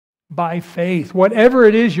by faith. Whatever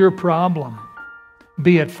it is your problem,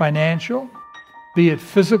 be it financial, be it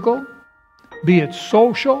physical, be it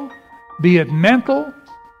social, be it mental,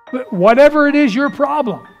 whatever it is your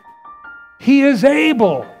problem, He is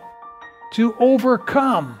able to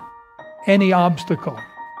overcome any obstacle.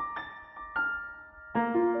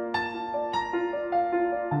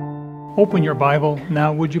 Open your Bible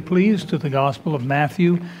now, would you please, to the Gospel of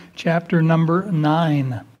Matthew, chapter number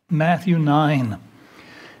 9. Matthew 9.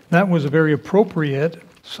 That was a very appropriate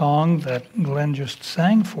song that Glenn just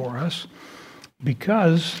sang for us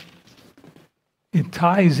because it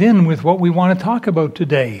ties in with what we want to talk about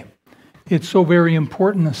today. It's so very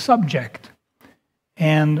important a subject.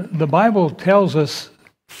 And the Bible tells us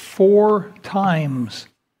 4 times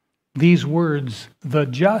these words, "The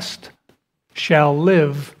just shall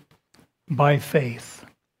live by faith."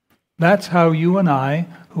 That's how you and I,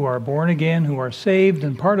 who are born again, who are saved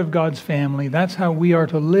and part of God's family, that's how we are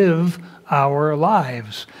to live our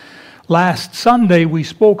lives. Last Sunday, we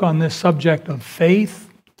spoke on this subject of faith.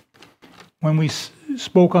 When we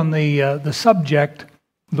spoke on the subject,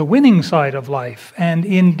 the winning side of life. And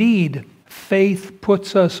indeed, faith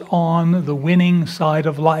puts us on the winning side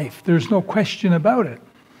of life. There's no question about it.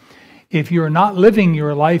 If you're not living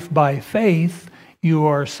your life by faith, you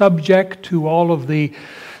are subject to all of the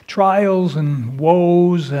trials and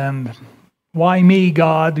woes and why me,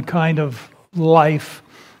 God kind of life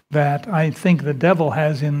that I think the devil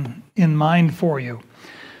has in mind for you.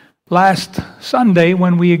 Last Sunday,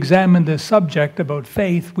 when we examined this subject about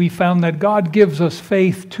faith, we found that God gives us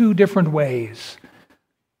faith 2 different ways.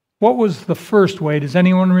 What was the first way? Does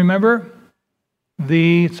anyone remember?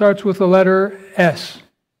 It starts with the letter S.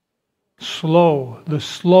 Slow, the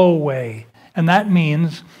slow way. And that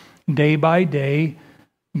means day by day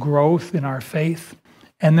growth in our faith.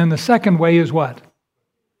 And then the second way is what?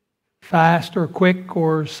 Fast or quick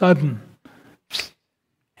or sudden.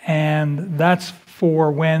 And that's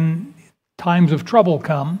for when times of trouble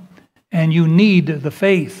come and you need the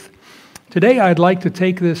faith. Today I'd like to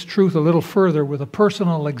take this truth a little further with a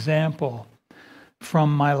personal example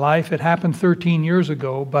from my life. It happened 13 years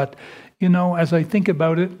ago, but as I think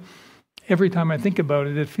about it, every time I think about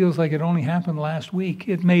it, it feels like it only happened last week.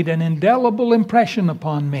 It made an indelible impression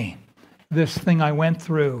upon me, this thing I went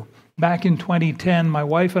through. Back in 2010, my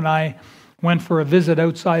wife and I went for a visit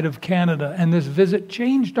outside of Canada, and this visit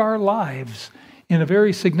changed our lives in a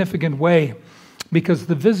very significant way because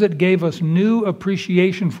the visit gave us new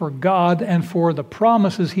appreciation for God and for the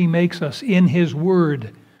promises He makes us in His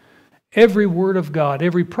Word. Every word of God,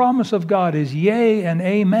 every promise of God is yea and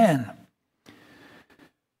amen.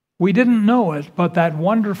 We didn't know it, but that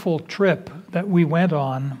wonderful trip that we went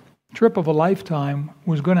on, trip of a lifetime,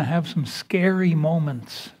 was going to have some scary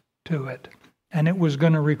moments to it. And it was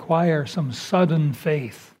going to require some sudden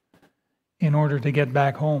faith in order to get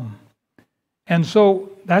back home. And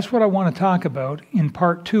so that's what I want to talk about in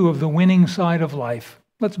part 2 of the winning side of life.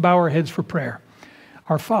 Let's bow our heads for prayer.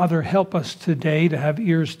 Our Father, help us today to have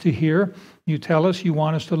ears to hear. You tell us you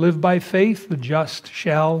want us to live by faith. The just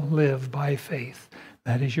shall live by faith.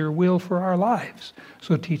 That is your will for our lives.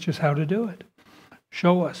 So teach us how to do it.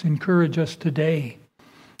 Show us, encourage us today.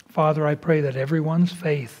 Father, I pray that everyone's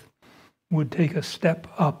faith would take a step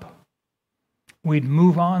up. We'd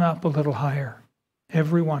move on up a little higher,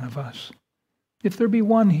 every one of us. If there be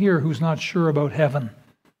one here who's not sure about heaven,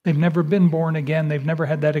 they've never been born again, they've never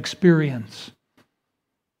had that experience,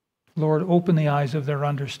 Lord, open the eyes of their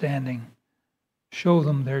understanding. Show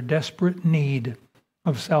them their desperate need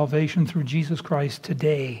of salvation through Jesus Christ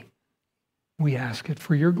today. We ask it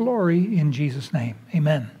for your glory in Jesus' name.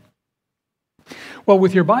 Amen. Well,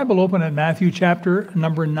 with your Bible open at Matthew chapter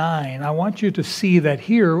number 9, I want you to see that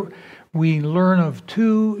here we learn of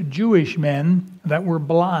 2 Jewish men that were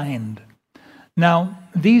blind. Now,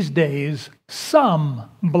 these days, some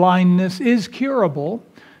blindness is curable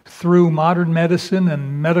through modern medicine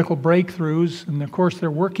and medical breakthroughs, and of course they're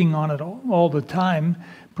working on it all the time,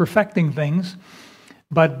 perfecting things.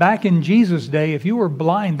 But back in Jesus' day, if you were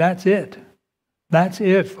blind, that's it. That's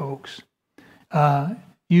it, folks.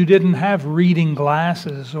 You didn't have reading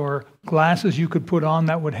glasses or glasses you could put on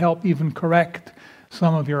that would help even correct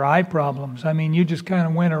some of your eye problems. I mean, you just kind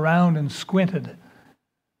of went around and squinted.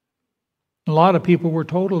 A lot of people were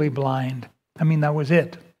totally blind. I mean, that was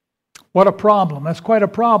it. What a problem. That's quite a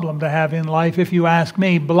problem to have in life, if you ask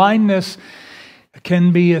me. Blindness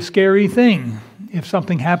can be a scary thing if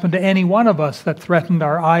something happened to any one of us that threatened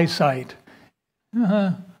our eyesight.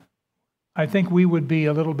 I think we would be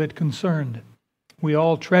a little bit concerned. We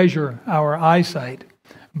all treasure our eyesight.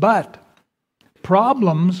 But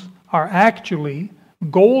problems are actually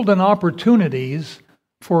golden opportunities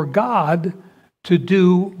for God to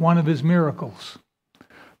do one of his miracles.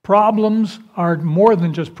 Problems are more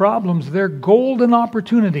than just problems. They're golden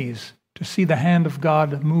opportunities to see the hand of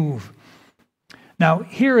God move. Now,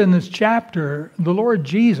 here in this chapter, the Lord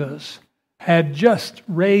Jesus had just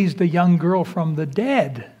raised a young girl from the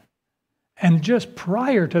dead. And just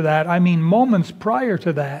prior to that, moments prior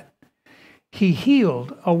to that, he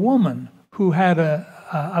healed a woman who had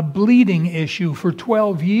a bleeding issue for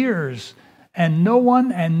 12 years. And no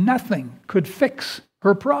one and nothing could fix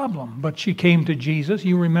her problem. But she came to Jesus.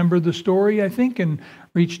 You remember the story, I think, and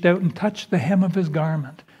reached out and touched the hem of his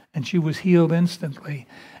garment. And she was healed instantly.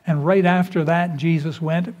 And right after that, Jesus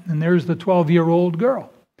went, and there's the 12-year-old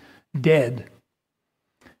girl, dead.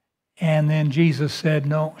 And then Jesus said,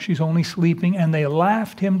 no, she's only sleeping. And they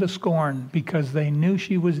laughed him to scorn because they knew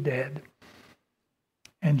she was dead.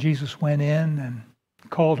 And Jesus went in and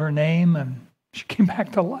called her name, and she came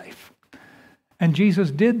back to life. And Jesus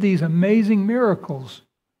did these amazing miracles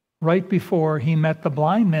right before he met the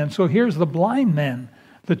blind men. So here's the blind men,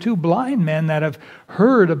 the two blind men that have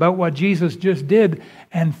heard about what Jesus just did,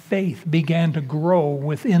 and faith began to grow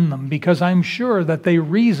within them, because I'm sure that they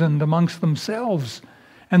reasoned amongst themselves.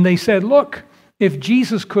 And they said, look, if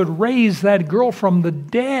Jesus could raise that girl from the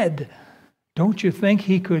dead, don't you think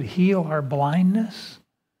he could heal our blindness?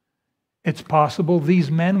 It's possible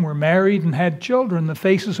these men were married and had children, the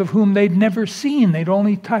faces of whom they'd never seen. They'd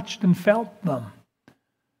only touched and felt them.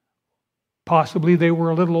 Possibly they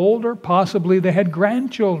were a little older. Possibly they had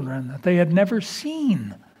grandchildren that they had never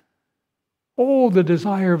seen. Oh, the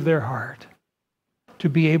desire of their heart to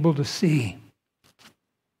be able to see.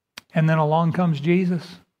 And then along comes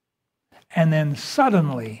Jesus. And then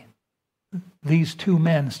suddenly, these two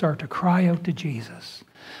men start to cry out to Jesus.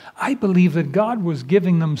 I believe that God was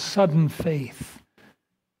giving them sudden faith.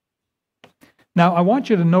 Now, I want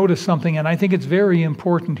you to notice something, and I think it's very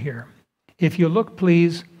important here. If you look,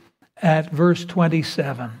 please, at verse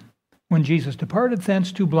 27. When Jesus departed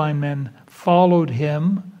thence, two blind men followed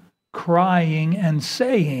him, crying and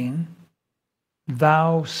saying,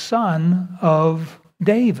 Thou Son of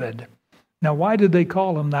David. Now, why did they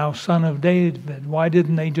call him, Thou Son of David? Why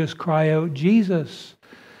didn't they just cry out, Jesus?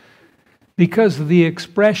 Because the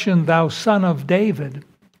expression, Thou Son of David,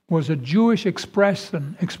 was a Jewish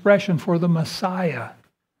expression for the Messiah.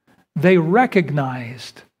 They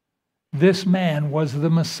recognized this man was the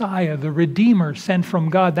Messiah, the Redeemer sent from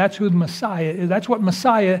God. That's who the Messiah is. That's what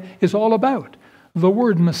Messiah is all about. The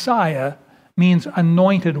word Messiah means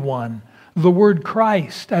anointed one. The word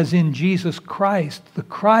Christ, as in Jesus Christ, the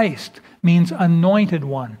Christ means anointed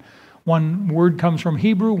one. One word comes from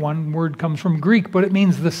Hebrew, one word comes from Greek, but it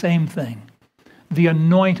means the same thing. The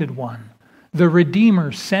anointed one, the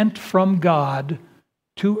Redeemer sent from God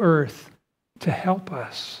to earth to help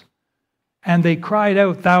us. And they cried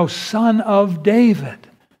out, Thou Son of David,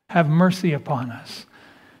 have mercy upon us.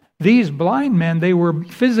 These blind men, they were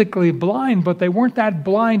physically blind, but they weren't that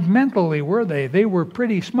blind mentally, were they? They were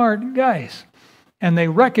pretty smart guys. And they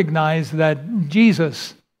recognized that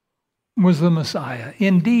Jesus was the Messiah.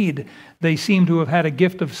 Indeed, they seem to have had a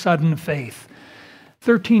gift of sudden faith.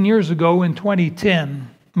 13 years ago in 2010,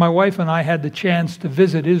 my wife and I had the chance to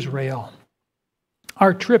visit Israel.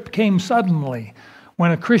 Our trip came suddenly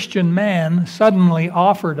when a Christian man suddenly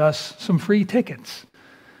offered us some free tickets.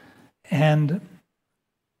 And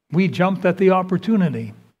we jumped at the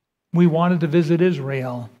opportunity. We wanted to visit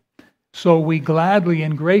Israel. So we gladly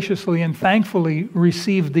and graciously and thankfully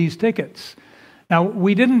received these tickets. Now,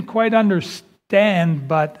 we didn't quite understand,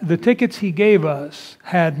 but the tickets he gave us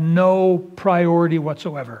had no priority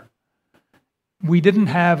whatsoever. We didn't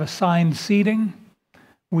have assigned seating.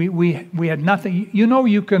 We had nothing. You know,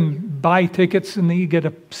 you can buy tickets and then you get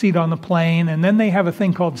a seat on the plane, and then they have a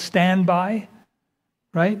thing called standby,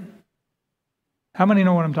 right? How many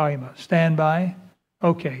know what I'm talking about? Standby?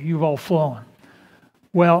 Okay, you've all flown.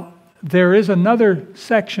 Well, there is another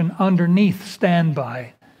section underneath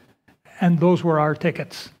standby, and those were our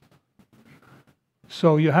tickets.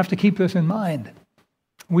 So you have to keep this in mind.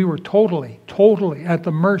 We were totally at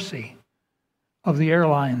the mercy of the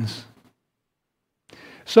airlines.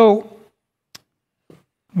 So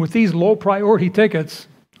with these low priority tickets,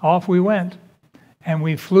 off we went. And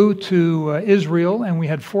we flew to Israel, and we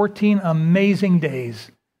had 14 amazing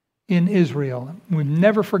days in Israel. We've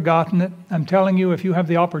never forgotten it. I'm telling you, if you have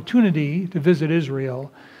the opportunity to visit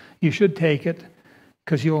Israel, you should take it,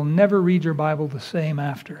 because you'll never read your Bible the same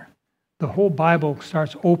after. The whole Bible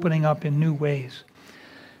starts opening up in new ways.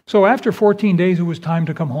 So after 14 days, it was time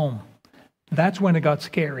to come home. That's when it got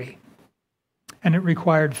scary. And it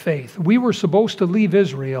required faith. We were supposed to leave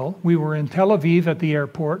Israel. We were in Tel Aviv at the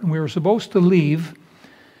airport, and we were supposed to leave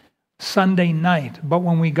Sunday night. But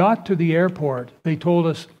when we got to the airport, they told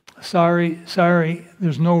us, sorry,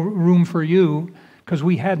 there's no room for you, because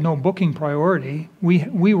we had no booking priority.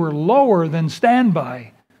 We were lower than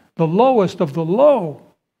standby, the lowest of the low.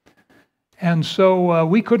 And so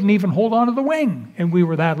we couldn't even hold on to the wing, and we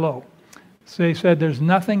were that low. So they said, there's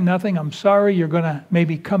nothing. I'm sorry, you're going to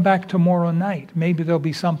maybe come back tomorrow night. Maybe there'll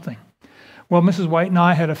be something. Well, Mrs. White and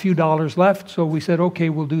I had a few dollars left, so we said, okay,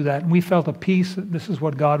 we'll do that. And we felt a peace that this is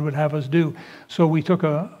what God would have us do. So we took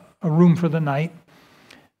a room for the night,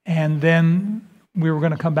 and then we were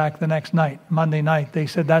going to come back the next night, Monday night. They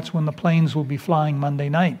said that's when the planes will be flying Monday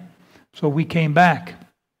night. So we came back.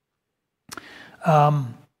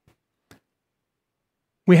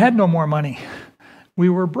 We had no more money. We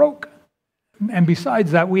were broke. And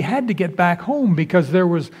besides that, we had to get back home because there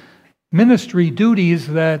was ministry duties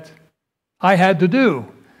that I had to do.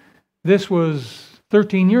 This was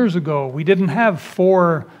 13 years ago. We didn't have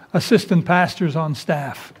 4 assistant pastors on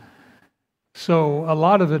staff. So a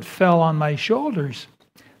lot of it fell on my shoulders.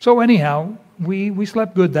 So anyhow, we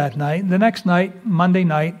slept good that night. The next night, Monday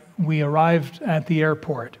night, we arrived at the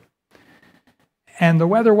airport. And the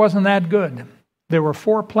weather wasn't that good. There were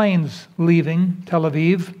 4 planes leaving Tel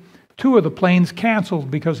Aviv. 2 of the planes canceled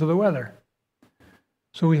because of the weather.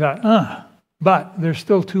 So we thought, but there's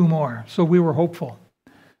still 2 more. So we were hopeful.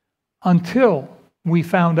 Until we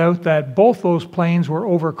found out that both those planes were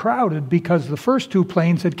overcrowded because the first 2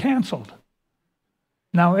 planes had canceled.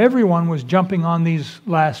 Now everyone was jumping on these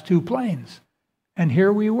last 2 planes. And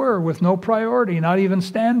here we were with no priority, not even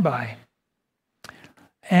standby.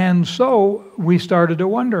 And so we started to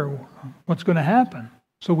wonder what's going to happen.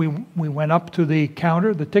 So we went up to the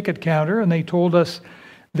counter, the ticket counter, and they told us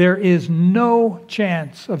there is no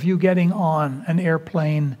chance of you getting on an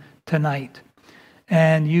airplane tonight.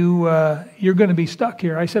 And you're going to be stuck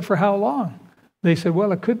here. I said, for how long? They said,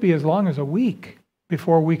 well, it could be as long as a week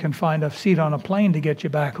before we can find a seat on a plane to get you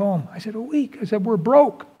back home. I said, a week? I said, we're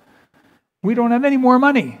broke. We don't have any more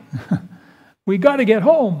money. We got to get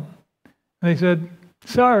home. And they said,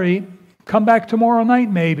 sorry, come back tomorrow night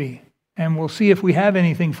maybe, and we'll see if we have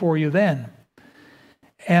anything for you then.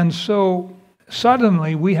 And so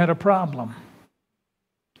suddenly we had a problem.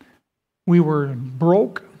 We were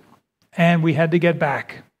broke and we had to get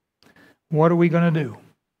back. What are we going to do?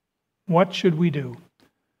 What should we do?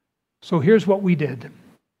 So here's what we did.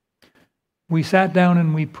 We sat down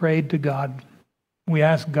and we prayed to God. We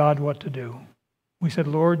asked God what to do. We said,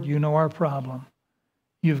 Lord, you know our problem.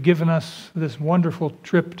 You've given us this wonderful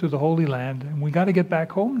trip to the Holy Land, and we got to get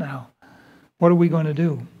back home now. What are we going to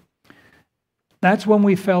do? That's when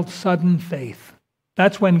we felt sudden faith.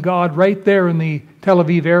 That's when God, right there in the Tel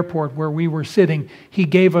Aviv airport where we were sitting, He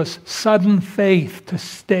gave us sudden faith to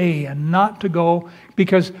stay and not to go,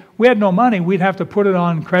 because we had no money. We'd have to put it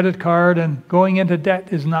on credit card, and going into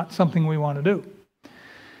debt is not something we want to do.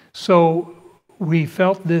 So we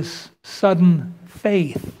felt this sudden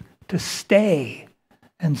faith to stay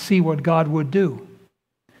and see what God would do.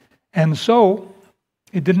 And so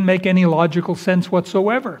it didn't make any logical sense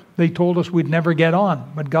whatsoever. They told us we'd never get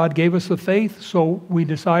on, but God gave us the faith, so we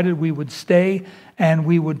decided we would stay and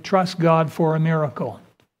we would trust God for a miracle.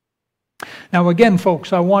 Now again,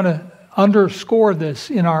 folks, I want to underscore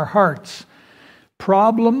this in our hearts.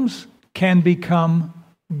 Problems can become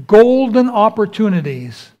golden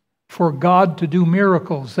opportunities for God to do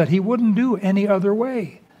miracles that He wouldn't do any other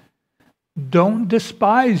way. Don't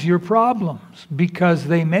despise your problems, because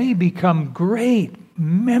they may become great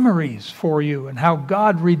memories for you and how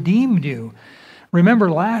God redeemed you. Remember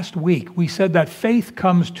last week we said that faith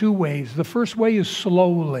comes 2 ways. The first way is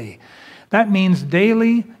slowly. That means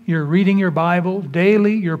daily you're reading your Bible,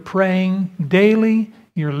 daily you're praying, daily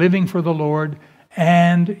you're living for the Lord,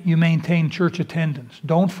 and you maintain church attendance.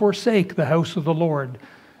 Don't forsake the house of the Lord.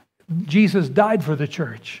 Jesus died for the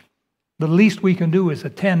church. The least we can do is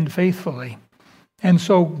attend faithfully. And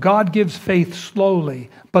so God gives faith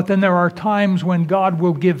slowly, but then there are times when God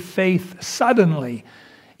will give faith suddenly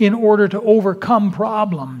in order to overcome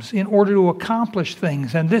problems, in order to accomplish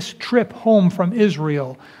things. And this trip home from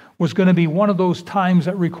Israel was going to be one of those times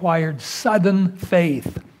that required sudden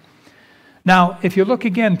faith. Now, if you look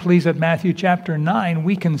again, please, at Matthew chapter 9,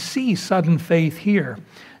 we can see sudden faith here.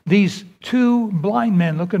 These 2 blind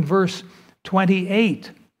men, look at verse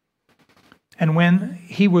 28. And when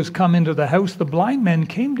he was come into the house, the blind men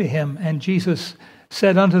came to him, and Jesus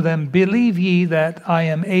said unto them, believe ye that I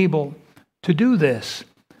am able to do this?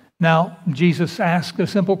 Now, Jesus asked a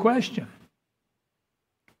simple question.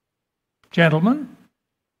 Gentlemen,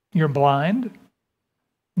 you're blind.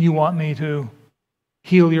 You want me to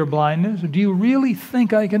heal your blindness? Do you really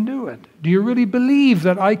think I can do it? Do you really believe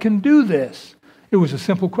that I can do this? It was a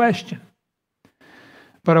simple question.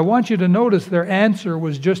 But I want you to notice their answer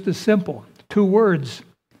was just as simple. 2 words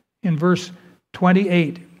in verse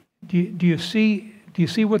 28. Do you see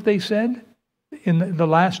what they said in the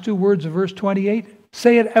last 2 words of verse 28?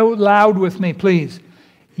 Say it out loud with me, please.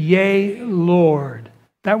 Yea, Lord.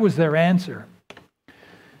 That was their answer.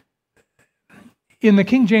 In the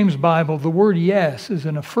King James Bible, the word yes is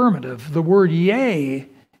an affirmative. The word yea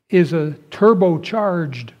is a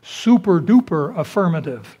turbocharged, super-duper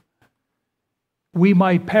affirmative. We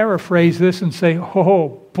might paraphrase this and say,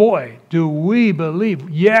 oh boy, do we believe.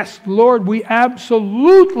 Yes, Lord, we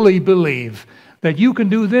absolutely believe that you can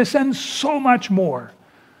do this and so much more.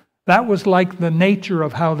 That was like the nature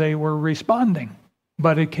of how they were responding.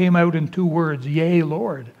 But it came out in 2 words, yea,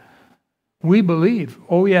 Lord. We believe.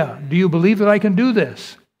 Oh yeah, do you believe that I can do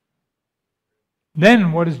this?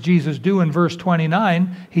 Then what does Jesus do in verse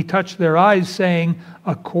 29? He touched their eyes saying,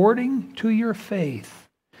 according to your faith,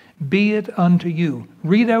 be it unto you.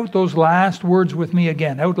 Read out those last words with me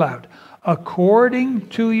again, out loud. According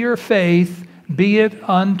to your faith, be it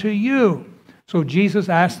unto you. So Jesus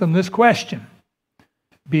asked them this question.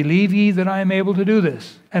 Believe ye that I am able to do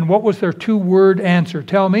this? And what was their 2-word answer?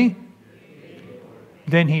 Tell me.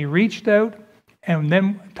 Then he reached out and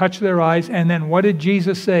then touched their eyes. And then what did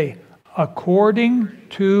Jesus say? According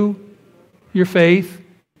to your faith,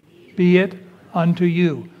 be it unto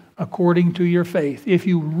you. According to your faith. If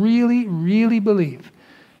you really, really believe,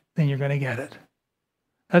 then you're going to get it.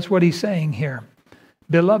 That's what he's saying here.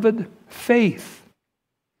 Beloved, faith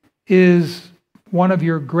is one of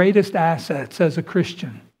your greatest assets as a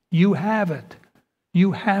Christian. You have it.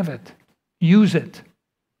 You have it. Use it.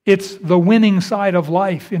 It's the winning side of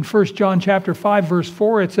life. In 1 John chapter 5, verse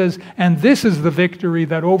 4, it says, and this is the victory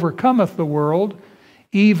that overcometh the world,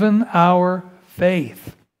 even our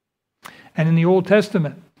faith. And in the Old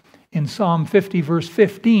Testament, in Psalm 50, verse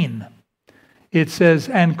 15, it says,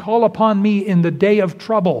 and call upon me in the day of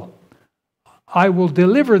trouble. I will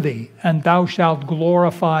deliver thee, and thou shalt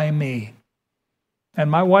glorify me. And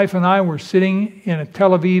my wife and I were sitting in a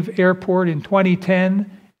Tel Aviv airport in 2010,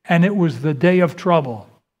 and it was the day of trouble.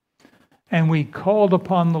 And we called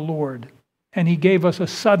upon the Lord, and He gave us a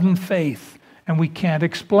sudden faith, and we can't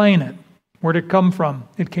explain it. Where'd it come from?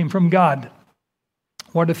 It came from God.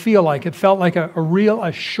 What did it feel like? It felt like a real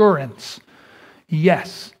assurance.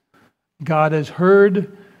 Yes, God has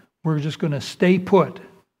heard. We're just going to stay put.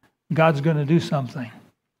 God's going to do something.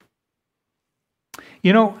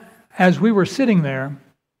 You know, as we were sitting there,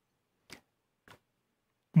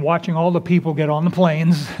 watching all the people get on the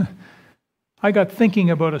planes, I got thinking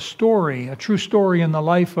about a story, a true story in the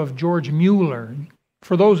life of George Mueller.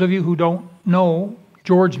 For those of you who don't know,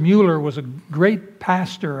 George Mueller was a great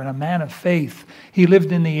pastor and a man of faith. He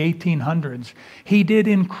lived in the 1800s. He did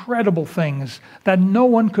incredible things that no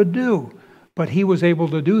one could do, but he was able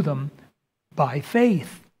to do them by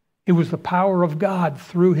faith. It was the power of God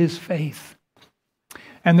through his faith.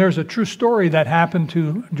 And there's a true story that happened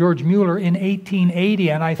to George Mueller in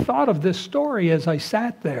 1880, and I thought of this story as I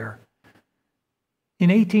sat there. In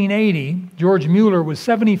 1880, George Mueller was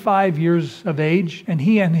 75 years of age, and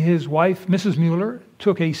he and his wife, Mrs. Mueller,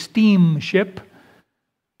 took a steamship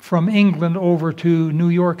from England over to New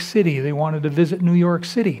York City. They wanted to visit New York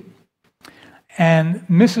City. And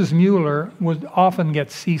Mrs. Mueller would often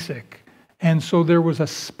get seasick, and so there was a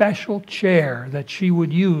special chair that she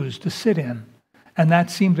would use to sit in, and that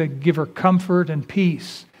seemed to give her comfort and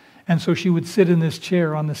peace. And so she would sit in this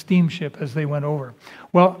chair on the steamship as they went over.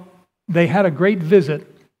 Well, they had a great visit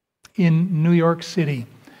in New York City.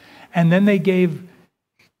 And then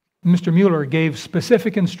Mr. Mueller gave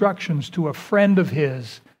specific instructions to a friend of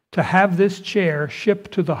his to have this chair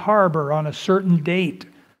shipped to the harbor on a certain date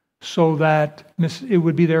so that it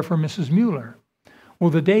would be there for Mrs. Mueller. Well,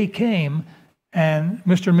 the day came, and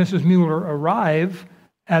Mr. and Mrs. Mueller arrive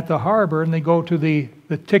at the harbor, and they go to the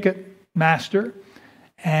ticket master,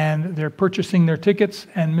 and they're purchasing their tickets,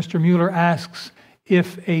 and Mr. Mueller asks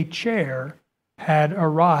if a chair had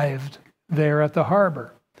arrived there at the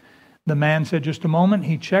harbor. The man said, just a moment.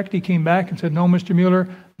 He checked. He came back and said, no, Mr. Mueller,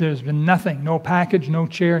 there's been nothing. No package, no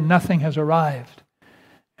chair, nothing has arrived.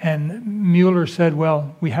 And Mueller said,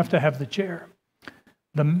 well, we have to have the chair.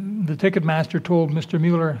 The ticket master told Mr.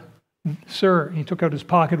 Mueller, sir, he took out his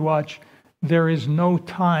pocket watch, there is no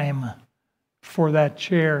time for that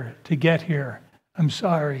chair to get here. I'm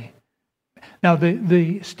sorry. Now,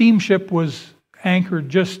 the steamship was anchored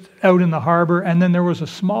just out in the harbor, and then there was a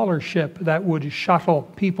smaller ship that would shuttle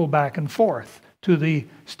people back and forth to the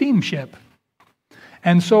steamship.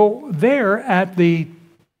 And so there at the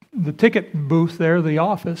the ticket booth there, the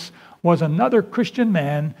office, was another Christian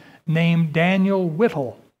man named Daniel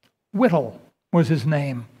Whittle. Whittle was his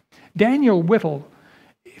name. Daniel Whittle,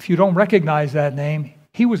 if you don't recognize that name,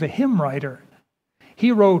 he was a hymn writer.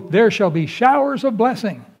 He wrote, "There shall be showers of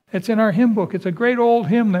blessing." It's in our hymn book. It's a great old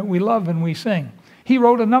hymn that we love and we sing. He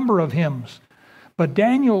wrote a number of hymns. But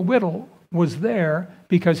Daniel Whittle was there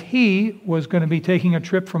because he was going to be taking a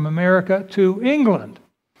trip from America to England.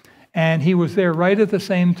 And he was there right at the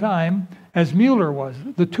same time as Mueller was.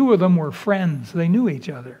 The two of them were friends. They knew each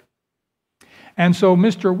other. And so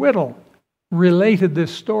Mr. Whittle related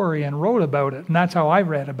this story and wrote about it. And that's how I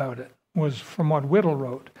read about it, was from what Whittle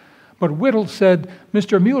wrote. But Whittle said,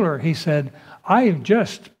 "Mr. Mueller," he said, "I've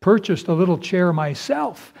just purchased a little chair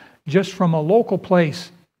myself, just from a local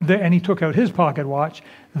place." And he took out his pocket watch.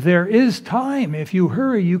 "There is time. If you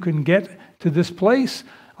hurry, you can get to this place.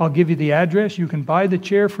 I'll give you the address. You can buy the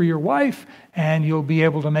chair for your wife, and you'll be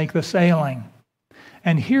able to make the sailing."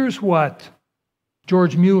 And here's what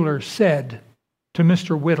George Mueller said to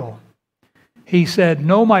Mr. Whittle. He said,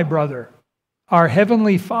 "No, my brother, our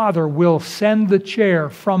Heavenly Father will send the chair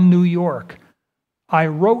from New York. I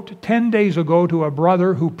wrote 10 days ago to a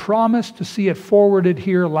brother who promised to see it forwarded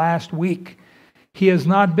here last week. He has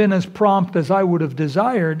not been as prompt as I would have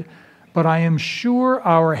desired, but I am sure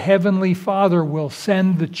our Heavenly Father will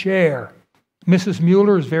send the chair. Mrs.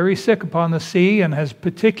 Mueller is very sick upon the sea and has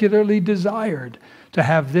particularly desired to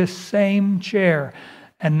have this same chair.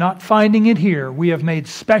 And not finding it here, we have made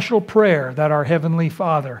special prayer that our Heavenly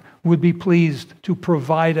Father would be pleased to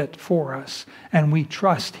provide it for us, and we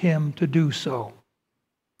trust Him to do so."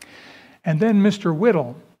 And then Mr.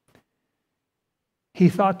 Whittle, he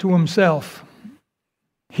thought to himself,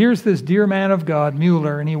 here's this dear man of God,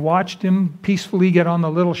 Mueller, and he watched him peacefully get on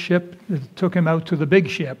the little ship that took him out to the big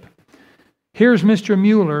ship. Here's Mr.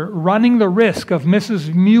 Mueller running the risk of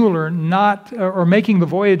Mrs. Mueller not or making the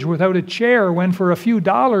voyage without a chair when for a few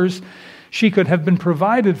dollars she could have been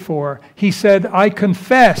provided for. He said, "I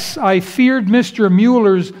confess, I feared Mr.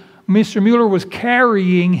 Mueller was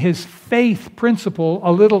carrying his faith principle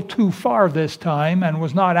a little too far this time and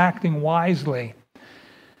was not acting wisely."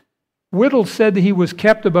 Whittle said that he was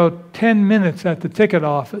kept about 10 minutes at the ticket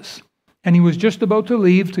office, and he was just about to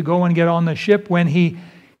leave to go and get on the ship when he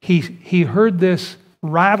heard this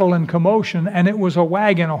rattle and commotion, and it was a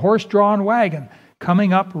wagon, a horse-drawn wagon,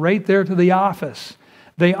 coming up right there to the office.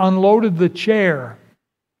 They unloaded the chair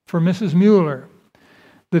for Mrs. Mueller.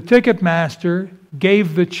 The ticket master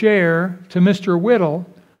gave the chair to Mr. Whittle,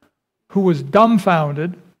 who was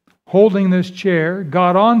dumbfounded, holding this chair,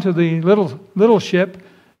 got onto the little ship,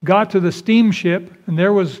 got to the steamship, and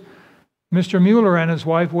there was Mr. Mueller and his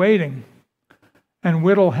wife waiting. And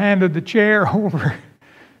Whittle handed the chair over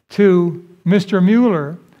to Mr.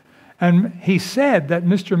 Mueller, and he said that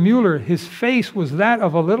Mr. Mueller, his face was that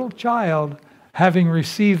of a little child having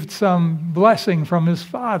received some blessing from his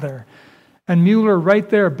father. And Mueller right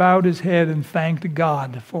there bowed his head and thanked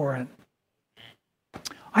God for it.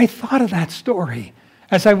 I thought of that story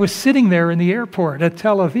as I was sitting there in the airport at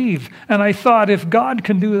Tel Aviv, and I thought, if God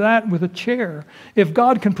can do that with a chair, if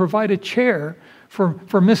God can provide a chair for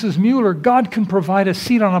Mrs. Mueller, God can provide a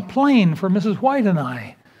seat on a plane for Mrs. White and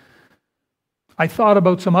I. I thought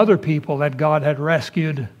about some other people that God had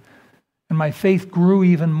rescued, and my faith grew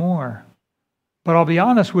even more. But I'll be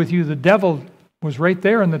honest with you, the devil was right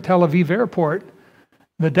there in the Tel Aviv airport.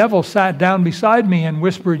 The devil sat down beside me and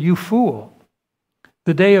whispered, "You fool.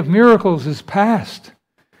 The day of miracles is past.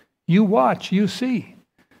 You watch, you see.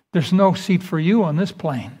 There's no seat for you on this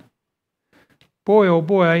plane." Boy, oh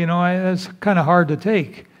boy, that's kind of hard to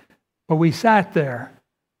take. But we sat there.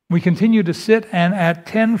 We continued to sit, and at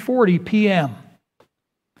 10:40 p.m.,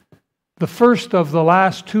 the first of the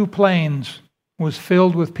last two planes was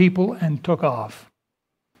filled with people and took off.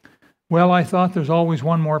 Well, I thought there's always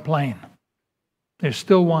one more plane. There's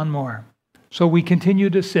still one more. So we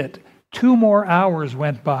continued to sit. 2 more hours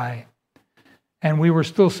went by, and we were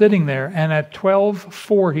still sitting there. And at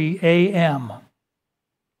 12:40 a.m.,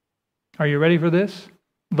 are you ready for this?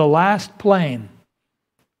 The last plane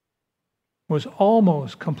was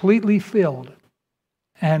almost completely filled,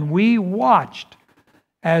 and we watched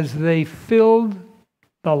as they filled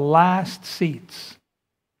the last seats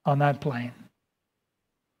on that plane.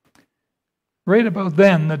 Right about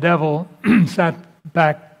then, the devil sat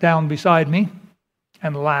back down beside me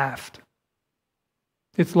and laughed.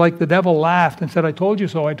 It's like the devil laughed and said, "I told you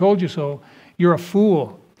so, I told you so. You're a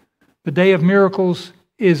fool. The day of miracles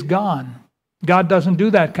is gone. God doesn't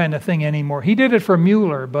do that kind of thing anymore. He did it for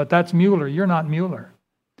Mueller, but that's Mueller. You're not Mueller."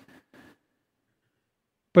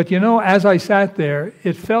 But as I sat there,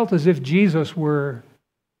 it felt as if Jesus were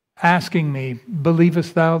asking me,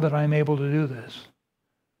 "Believest thou that I am able to do this?"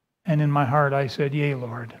 And in my heart I said, "Yea,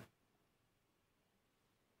 Lord."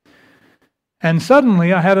 And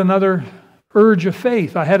suddenly I had another urge of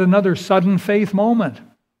faith. I had another sudden faith moment.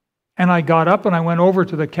 And I got up and I went over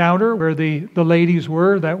to the counter where the ladies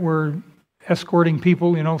were that were escorting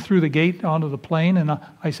people, through the gate onto the plane. And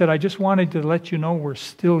I said, "I just wanted to let you know we're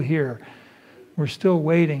still here. We're still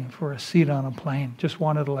waiting for a seat on a plane. Just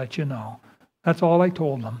wanted to let you know." That's all I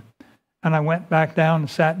told them. And I went back down and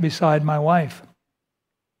sat beside my wife.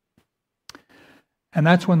 And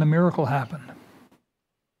that's when the miracle happened.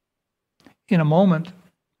 In a moment,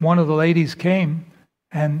 one of the ladies came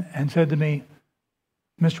and said to me,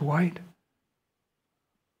 "Mr. White,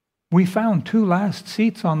 we found 2 last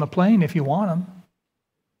seats on the plane if you want them."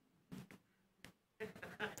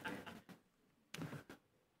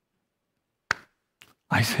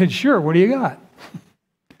 I said, "Sure, what do you got?"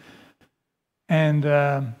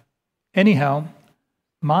 And anyhow,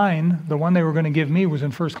 mine, the one they were going to give me, was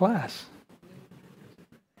in first class.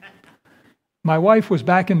 My wife was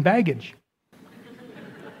back in baggage.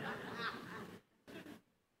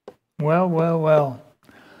 Well.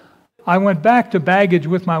 I went back to baggage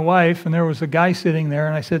with my wife, and there was a guy sitting there,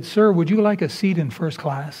 and I said, "Sir, would you like a seat in first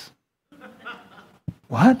class?"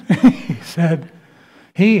 "What?" He said.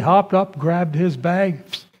 He hopped up, grabbed his bag,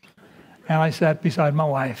 and I sat beside my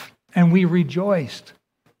wife. And we rejoiced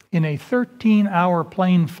in a 13-hour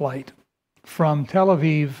plane flight from Tel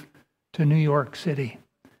Aviv to New York City.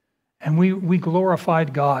 And we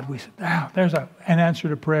glorified God. We said, there's an answer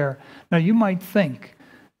to prayer. Now, you might think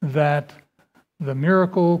that the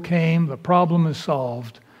miracle came, the problem is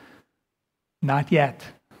solved. Not yet.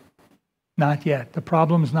 Not yet. The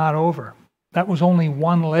problem's not over. That was only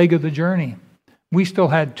one leg of the journey. We still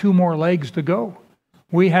had 2 more legs to go.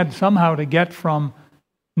 We had somehow to get from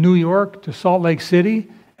New York to Salt Lake City,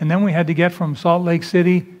 and then we had to get from Salt Lake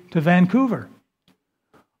City to Vancouver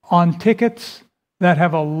on tickets that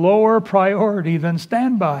have a lower priority than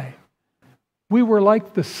standby. We were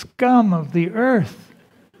like the scum of the earth.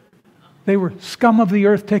 They were scum of the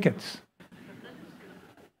earth tickets.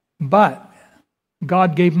 But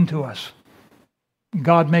God gave them to us.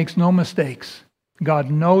 God makes no mistakes.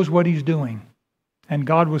 God knows what He's doing. And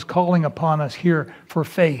God was calling upon us here for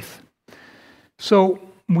faith. So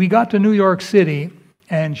we got to New York City,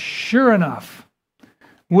 and sure enough,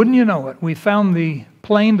 wouldn't you know it, we found the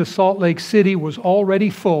plane to Salt Lake City was already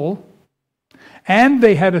full, and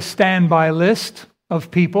they had a standby list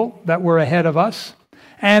of people that were ahead of us,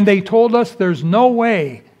 and they told us there's no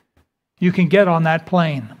way you can get on that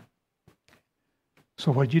plane.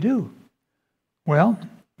 So what'd you do? Well,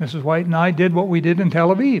 Mrs. White and I did what we did in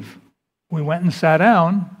Tel Aviv. We went and sat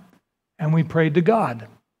down, and we prayed to God.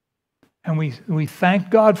 And we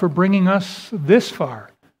thanked God for bringing us this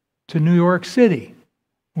far to New York City.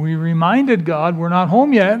 We reminded God we're not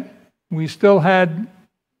home yet. We still had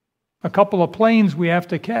a couple of planes we have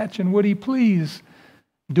to catch, and would He please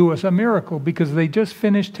do us a miracle, because they just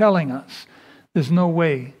finished telling us there's no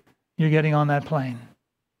way you're getting on that plane.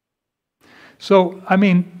 So,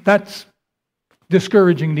 that's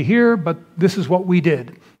discouraging to hear, but this is what we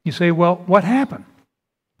did. You say, well, what happened?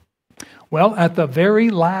 Well, at the very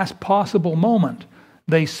last possible moment,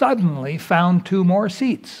 they suddenly found 2 more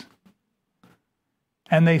seats.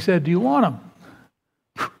 And they said, "Do you want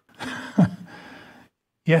them?"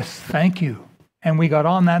 "Yes, thank you." And we got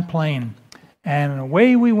on that plane, and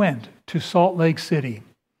away we went to Salt Lake City.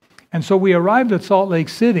 And so we arrived at Salt Lake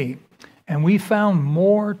City, and we found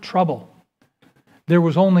more trouble. There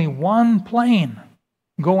was only one plane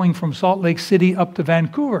going from Salt Lake City up to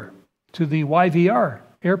Vancouver, to the YVR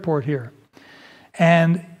airport here.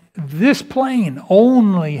 And this plane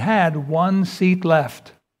only had 1 seat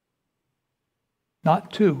left.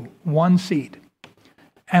 Not 2, 1 seat.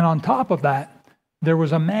 And on top of that, there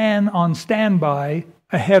was a man on standby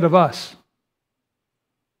ahead of us.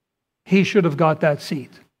 He should have got that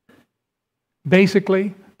seat.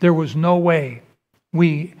 Basically, there was no way.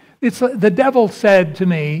 The devil said to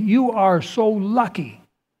me, "You are so lucky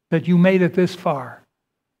that you made it this far.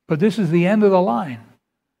 But this is the end of the line.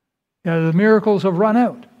 The miracles have run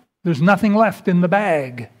out. There's nothing left in the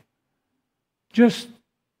bag. Just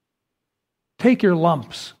take your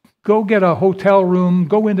lumps. Go get a hotel room.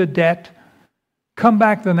 Go into debt. Come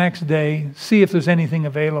back the next day. See if there's anything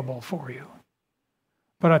available for you."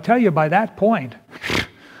 But I tell you, by that point,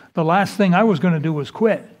 the last thing I was going to do was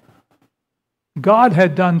quit. God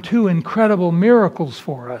had done 2 incredible miracles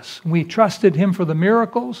for us. We trusted Him for the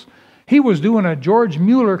miracles. He was doing a George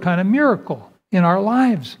Mueller kind of miracle in our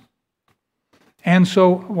lives. And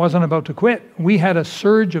so I wasn't about to quit. We had a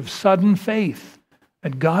surge of sudden faith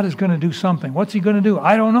that God is going to do something. What's He going to do?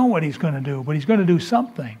 I don't know what He's going to do, but He's going to do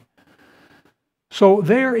something. So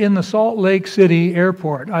there in the Salt Lake City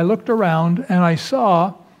airport, I looked around and I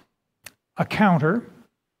saw a counter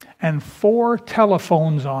and 4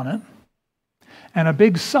 telephones on it and a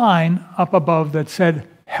big sign up above that said,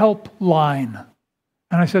 helpline.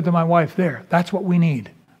 And I said to my wife, there, that's what we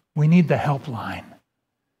need. We need the helpline.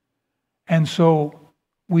 And so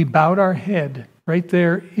we bowed our head right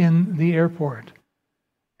there in the airport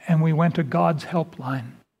and we went to God's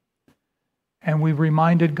helpline. And we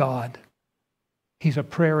reminded God, He's a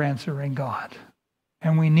prayer answering God.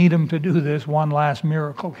 And we need Him to do this one last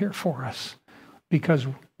miracle here for us because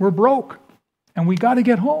we're broke and we got to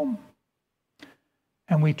get home.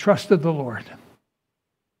 And we trusted the Lord.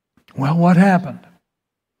 Well, what happened?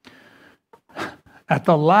 At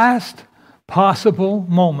the last possible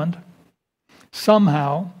moment,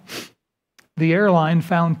 somehow the airline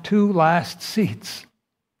found 2 last seats.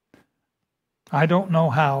 I don't know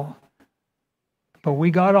how, but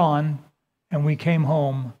we got on and we came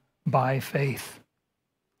home by faith.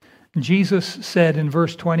 Jesus said in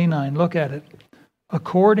verse 29, look at it,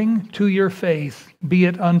 according to your faith be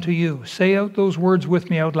it unto you. Say out those words with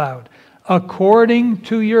me out loud. According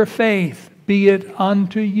to your faith be it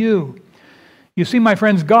unto you. You see, my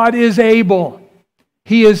friends, God is able.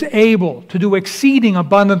 He is able to do exceeding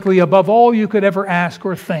abundantly above all you could ever ask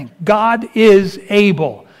or think. God is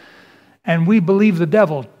able. And we believe the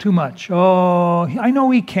devil too much. Oh, I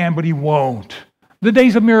know he can, but he won't. The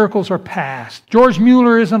days of miracles are past. George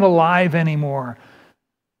Mueller isn't alive anymore.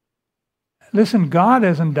 Listen, God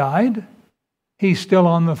hasn't died. He's still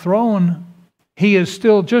on the throne. He is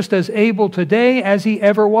still just as able today as He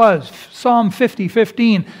ever was. Psalm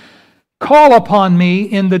 50:15. Call upon me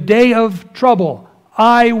in the day of trouble.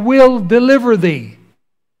 I will deliver thee,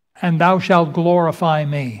 and thou shalt glorify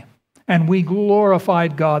me. And we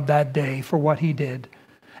glorified God that day for what He did.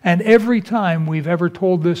 And every time we've ever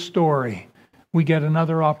told this story, we get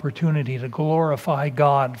another opportunity to glorify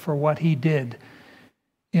God for what He did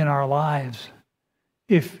in our lives.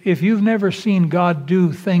 If you've never seen God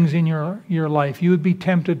do things in your life, you would be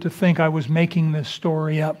tempted to think I was making this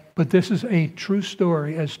story up. But this is a true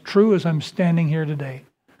story, as true as I'm standing here today.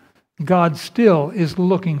 God still is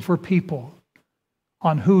looking for people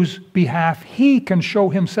on whose behalf He can show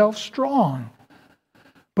Himself strong.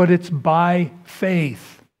 But it's by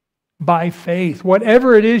faith. By faith.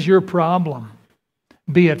 Whatever it is your problem,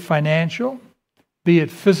 be it financial, be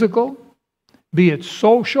it physical, be it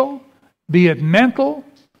social, be it mental,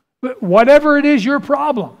 whatever it is your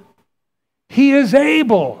problem, He is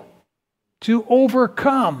able to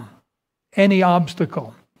overcome any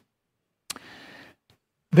obstacle.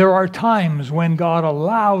 There are times when God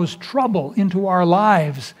allows trouble into our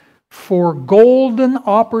lives for golden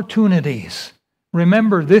opportunities.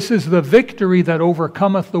 Remember, this is the victory that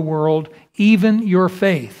overcometh the world, even your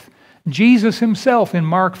faith. Jesus Himself in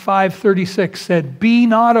Mark 5:36 said, be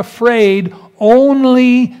not afraid,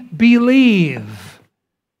 only believe.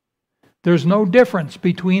 There's no difference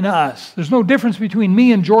between us. There's no difference between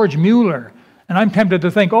me and George Mueller. And I'm tempted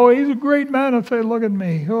to think, oh, he's a great man. I'd say, look at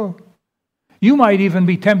me. Oh. You might even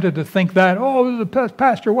be tempted to think that, oh,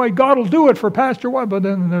 Pastor White, God will do it for Pastor White, but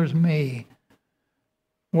then there's me.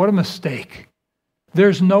 What a mistake.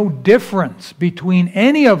 There's no difference between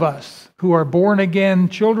any of us who are born again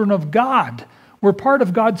children of God. We're part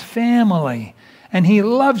of God's family, and He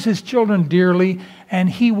loves His children dearly, and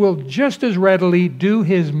He will just as readily do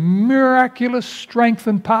His miraculous strength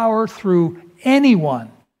and power through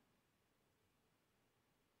anyone,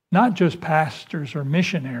 not just pastors or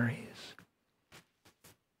missionaries.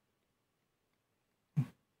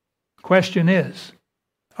 Question is,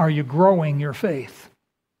 are you growing your faith?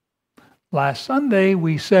 Last Sunday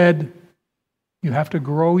we said you have to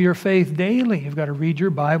grow your faith daily. You've got to read your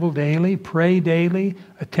Bible daily, pray daily,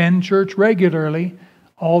 attend church regularly.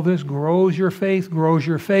 All this grows your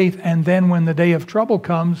faith, and then when the day of trouble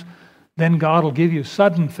comes, then God will give you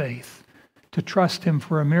sudden faith to trust Him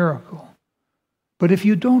for a miracle. But if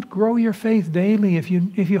you don't grow your faith daily, if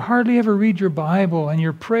you hardly ever read your Bible and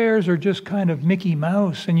your prayers are just kind of Mickey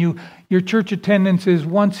Mouse and your church attendance is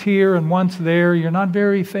once here and once there, you're not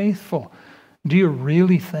very faithful. Do you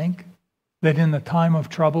really think that in the time of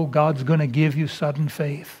trouble, God's going to give you sudden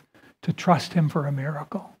faith to trust Him for a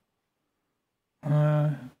miracle?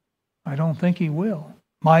 I don't think He will.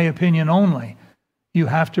 My opinion only. You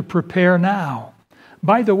have to prepare now.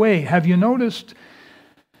 By the way, have you noticed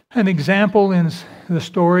an example in the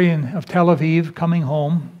story of Tel Aviv coming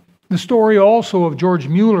home? The story also of George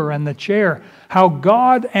Mueller and the chair. How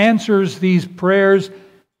God answers these prayers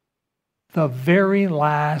the very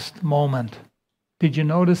last moment. Did you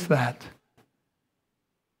notice that?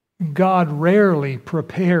 God rarely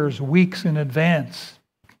prepares weeks in advance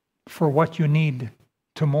for what you need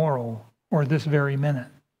tomorrow or this very minute.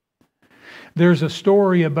 There's a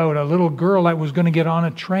story about a little girl that was going to get on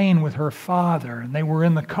a train with her father, and they were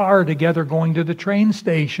in the car together going to the train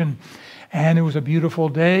station, and it was a beautiful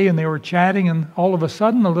day, and they were chatting, and all of a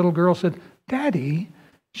sudden the little girl said, "Daddy,"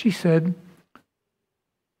 she said,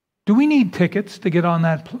 "do we need tickets to get on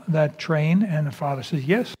that train?" And the father says,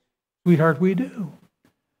 "Yes, sweetheart, we do."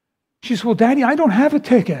 She says, "Well, Daddy, I don't have a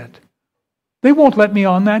ticket. They won't let me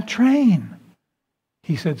on that train."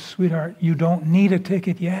 He said, "Sweetheart, you don't need a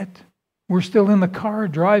ticket yet. We're still in the car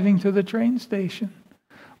driving to the train station."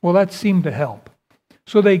 Well, that seemed to help.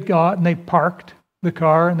 So they got and they parked the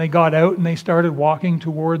car and they got out and they started walking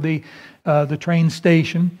toward the train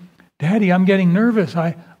station. "Daddy, I'm getting nervous.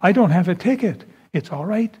 I don't have a ticket." "It's all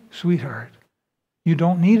right, sweetheart. You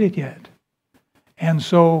don't need it yet." And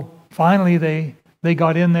so finally they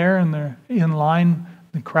got in there and they're in line,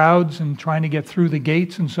 the crowds, and trying to get through the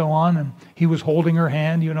gates and so on. And he was holding her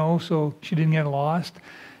hand, so she didn't get lost.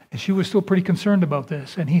 And she was still pretty concerned about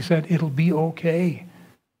this. And he said, "It'll be okay."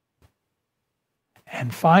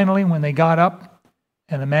 And finally, when they got up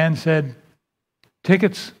and the man said,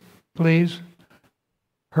 "Tickets, please,"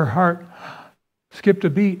 her heart skipped a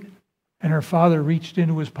beat. And her father reached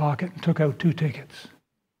into his pocket and took out 2 tickets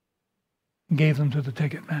and gave them to the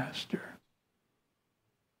ticket master.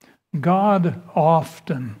 God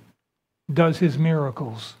often does his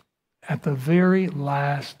miracles at the very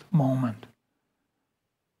last moment.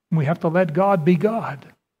 We have to let God be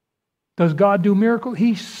God. Does God do miracles?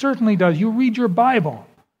 He certainly does. You read your Bible.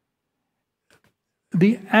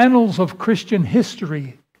 The annals of Christian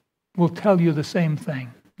history will tell you the same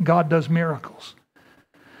thing. God does miracles.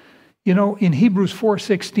 In Hebrews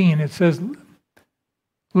 4:16 it says,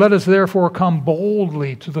 "Let us therefore come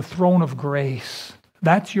boldly to the throne of grace."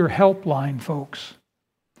 That's your helpline, folks.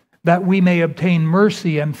 "That we may obtain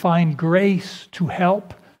mercy and find grace to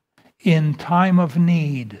help in time of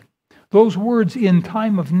need." Those words, "in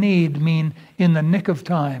time of need," mean in the nick of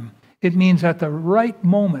time. It means at the right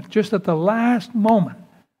moment, just at the last moment,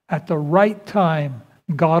 at the right time,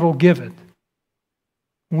 God will give it.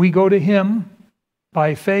 We go to him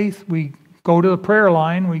by faith. We go to the prayer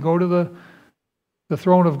line. We go to the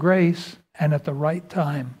throne of grace. And at the right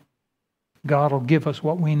time, God will give us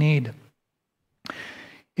what we need.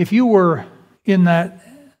 If you were in that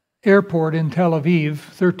airport in Tel Aviv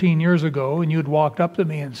 13 years ago and you'd walked up to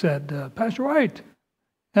me and said, "Pastor White,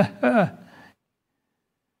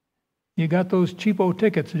 you got those cheapo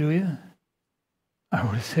tickets, do you?" I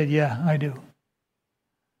would have said, "Yeah, I do."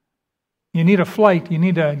 "You need a flight. You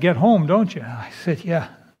need to get home, don't you?" I said, "Yeah,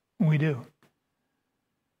 we do."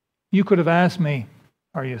 You could have asked me,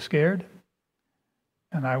 "Are you scared?"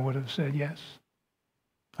 And I would have said, "Yes,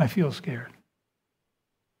 I feel scared."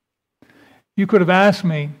 You could have asked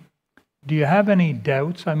me, "Do you have any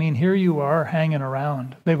doubts? I mean, here you are hanging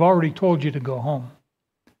around. They've already told you to go home.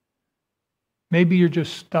 Maybe you're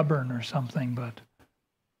just stubborn or something, but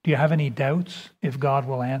do you have any doubts if God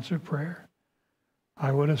will answer prayer?"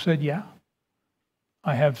 I would have said, "Yeah,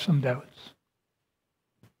 I have some doubts."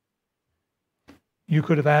 You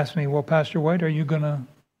could have asked me, "Well, Pastor White, are you going to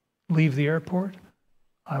leave the airport?"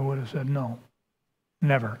 I would have said, "No,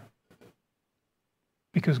 never."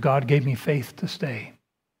 Because God gave me faith to stay.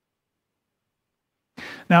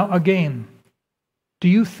 Now, again, do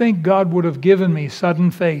you think God would have given me sudden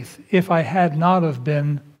faith if I had not have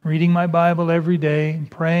been reading my Bible every day, and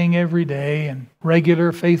praying every day, and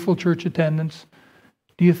regular faithful church attendance?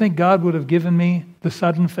 Do you think God would have given me the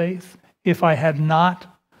sudden faith if I had not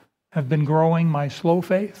have been growing my slow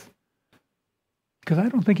faith? Because I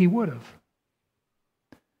don't think he would have.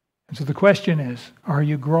 And so the question is, are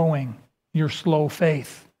you growing your slow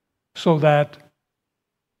faith so that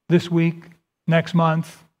this week, next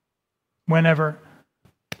month, whenever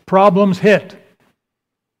problems hit,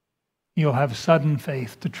 you'll have sudden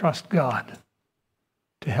faith to trust God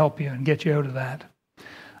to help you and get you out of that?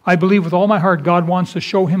 I believe with all my heart God wants to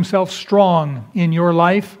show himself strong in your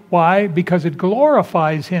life. Why? Because it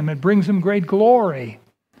glorifies him. It brings him great glory.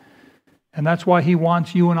 And that's why he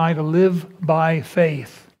wants you and I to live by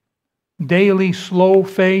faith. Daily slow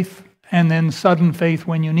faith and then sudden faith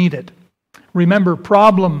when you need it. Remember,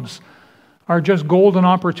 problems are just golden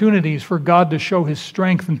opportunities for God to show his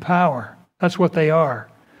strength and power. That's what they are.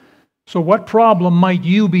 So what problem might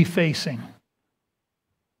you be facing?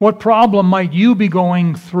 What problem might you be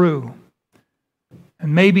going through?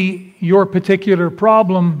 And maybe your particular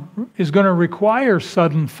problem is going to require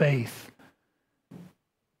sudden faith,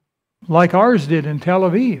 like ours did in Tel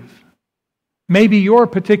Aviv. Maybe your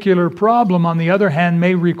particular problem, on the other hand,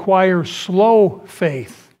 may require slow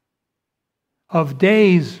faith of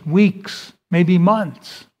days, weeks, maybe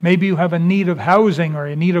months. Maybe you have a need of housing or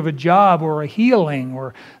a need of a job or a healing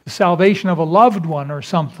or the salvation of a loved one or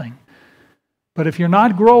something. But if you're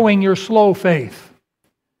not growing your slow faith,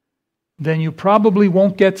 then you probably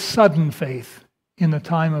won't get sudden faith in the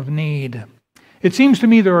time of need. It seems to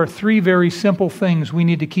me there are three very simple things we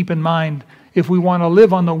need to keep in mind if we want to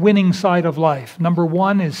live on the winning side of life. Number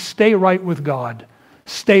one is stay right with God.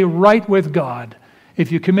 Stay right with God.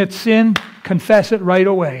 If you commit sin, confess it right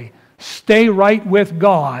away. Stay right with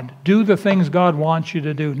God. Do the things God wants you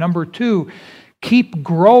to do. Number two, keep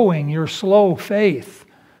growing your slow faith.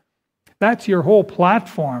 That's your whole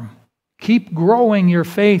platform. Keep growing your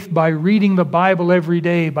faith by reading the Bible every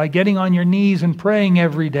day, by getting on your knees and praying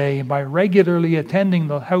every day, by regularly attending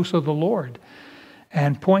the house of the Lord.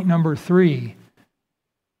 And point number three,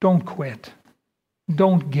 don't quit.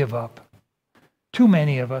 Don't give up. Too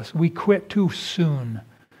many of us, we quit too soon.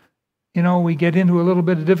 You know, we get into a little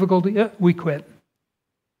bit of difficulty, we quit.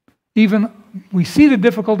 Even we see the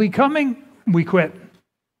difficulty coming, we quit.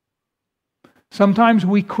 Sometimes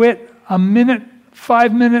we quit a minute,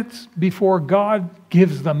 5 minutes before God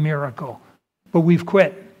gives the miracle. But we've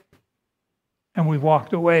quit. And we've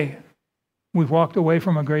walked away. We've walked away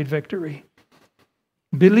from a great victory.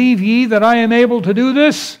 Believe ye that I am able to do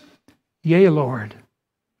this? Yea, Lord.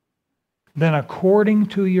 Then according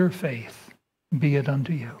to your faith, be it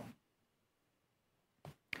unto you.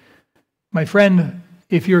 My friend,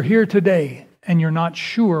 if you're here today and you're not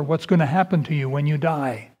sure what's going to happen to you when you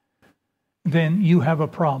die, then you have a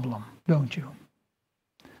problem, don't you?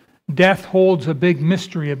 Death holds a big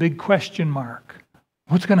mystery, a big question mark.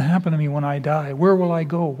 What's going to happen to me when I die? Where will I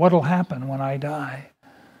go? What will happen when I die?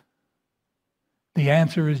 The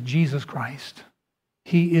answer is Jesus Christ.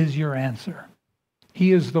 He is your answer.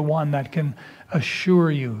 He is the one that can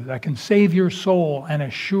assure you, that can save your soul and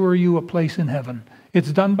assure you a place in heaven.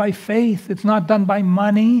 It's done by faith. It's not done by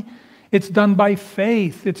money. It's done by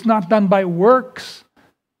faith. It's not done by works.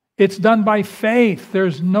 It's done by faith.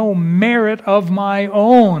 There's no merit of my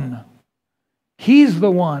own. He's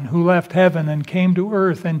the one who left heaven and came to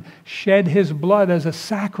earth and shed his blood as a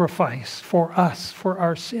sacrifice for us, for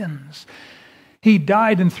our sins. He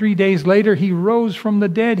died, and 3 days later he rose from the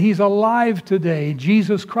dead. He's alive today.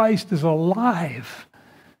 Jesus Christ is alive.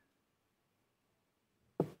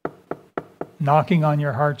 Knocking on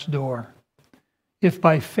your heart's door. If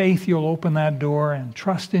by faith you'll open that door and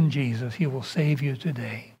trust in Jesus, he will save you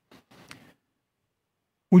today.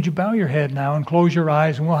 Would you bow your head now and close your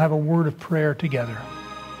eyes, and we'll have a word of prayer together.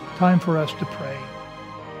 Time for us to pray.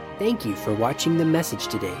 Thank you for watching the message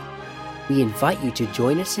today. We invite you to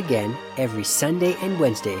join us again every Sunday and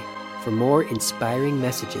Wednesday for more inspiring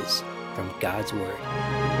messages from God's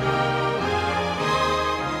Word.